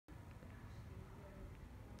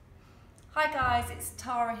Hi guys, it's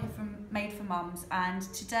Tara here from MadeForMums, and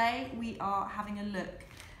today we are having a look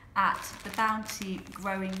at the Bounty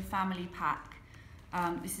Growing Family Pack.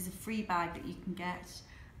 This is a free bag that you can get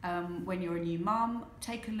when you're a new mum.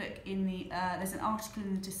 Take a look in the, there's an article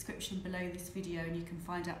in the description below this video and you can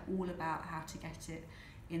find out all about how to get it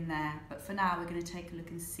in there. But for now we're going to take a look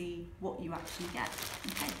and see what you actually get.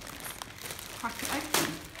 Okay, let's crack it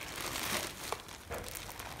open.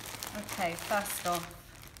 Okay, first off,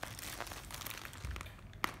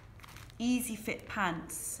 easy fit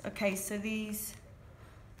pants. Okay, so these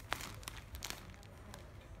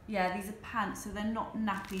are pants, so they're not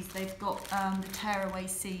nappies. They've got the tearaway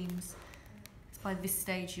seams. So by this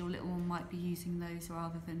stage your little one might be using those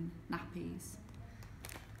rather than nappies.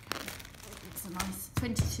 Okay. It's a nice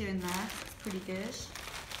 22 in there, that's pretty good.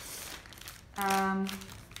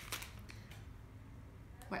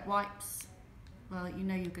 Wet wipes, well, you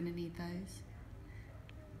know you're going to need those.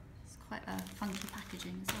 Quite a funky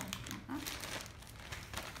packaging as well, like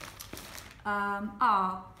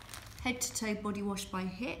that. Head to toe body wash by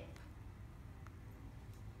Hip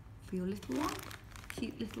for your little one.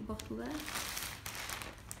 Cute little bottle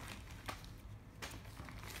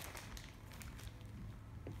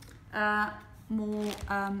there. More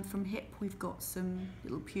from Hip, we've got some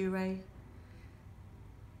little puree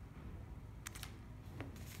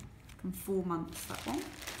from 4 months, that one.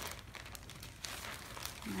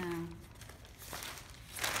 Now,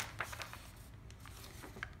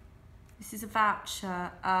 this is a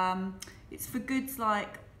voucher. It's for goods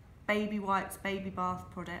like baby wipes, baby bath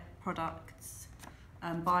products,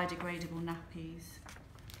 biodegradable nappies.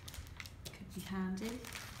 Could be handy.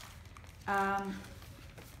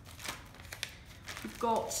 We've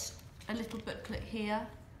got a little booklet here.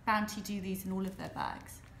 Bounty do these in all of their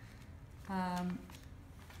bags.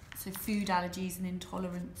 So food allergies and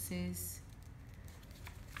intolerances.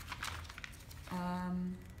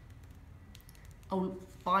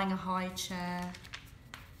 Buying a high chair.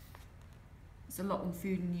 There's a lot on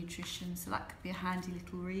food and nutrition, so that could be a handy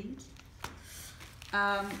little read.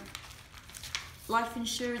 Life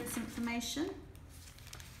insurance information.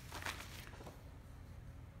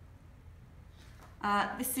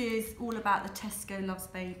 This is all about the Tesco Loves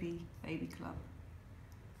Baby Club.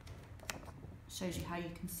 Shows you how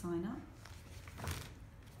you can sign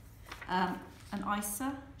up. An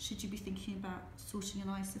ISA, should you be thinking about sorting an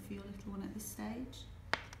ISA for your little one at this stage.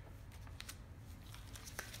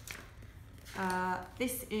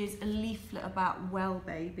 This is a leaflet about Well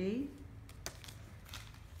Baby.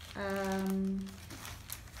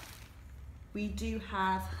 We do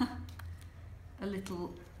have a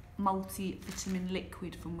little multi-vitamin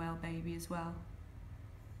liquid from Well Baby as well.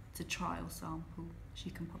 It's a trial sample, as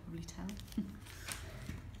you can probably tell.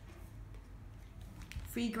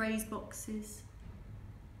 Free Graze boxes.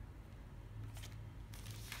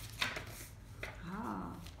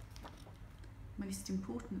 Most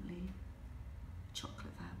importantly,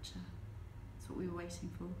 chocolate voucher. That's what we were waiting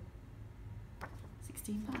for.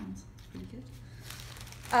 £16, pretty good.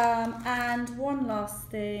 And one last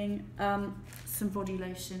thing, some body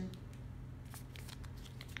lotion.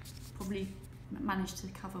 Probably managed to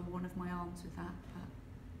cover one of my arms with that, but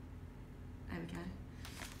there we go.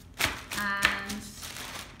 And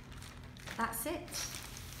that's it.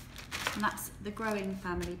 And that's the Growing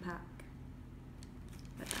Family Pack.